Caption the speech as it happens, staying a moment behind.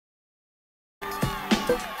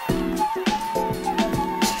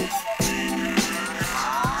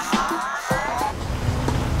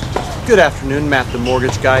Good afternoon, Matt the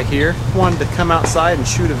Mortgage Guy here. Wanted to come outside and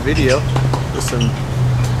shoot a video with some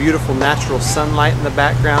beautiful natural sunlight in the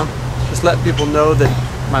background. Just let people know that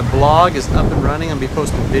my blog is up and running. I'll be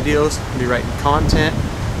posting videos, I'll be writing content.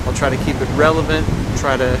 I'll try to keep it relevant,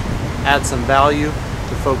 try to add some value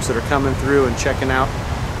to folks that are coming through and checking out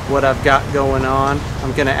what I've got going on.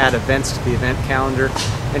 I'm going to add events to the event calendar.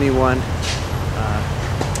 Anyone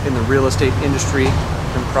in the real estate industry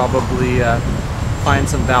can probably find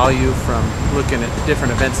some value from looking at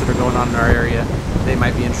different events that are going on in our area they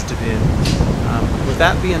might be interested in. With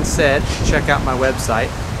that being said, check out my website,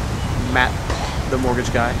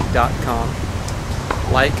 mattthemortgageguy.com.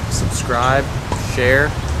 Like, subscribe,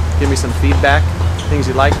 share, give me some feedback, things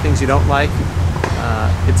you like, things you don't like.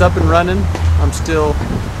 It's up and running. I'm still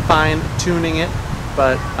fine-tuning it,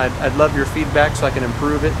 but I'd love your feedback so I can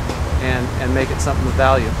improve it and make it something of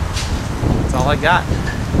value. That's all I got.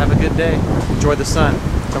 Have a good day. Enjoy the sun.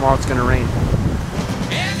 Tomorrow it's going to rain.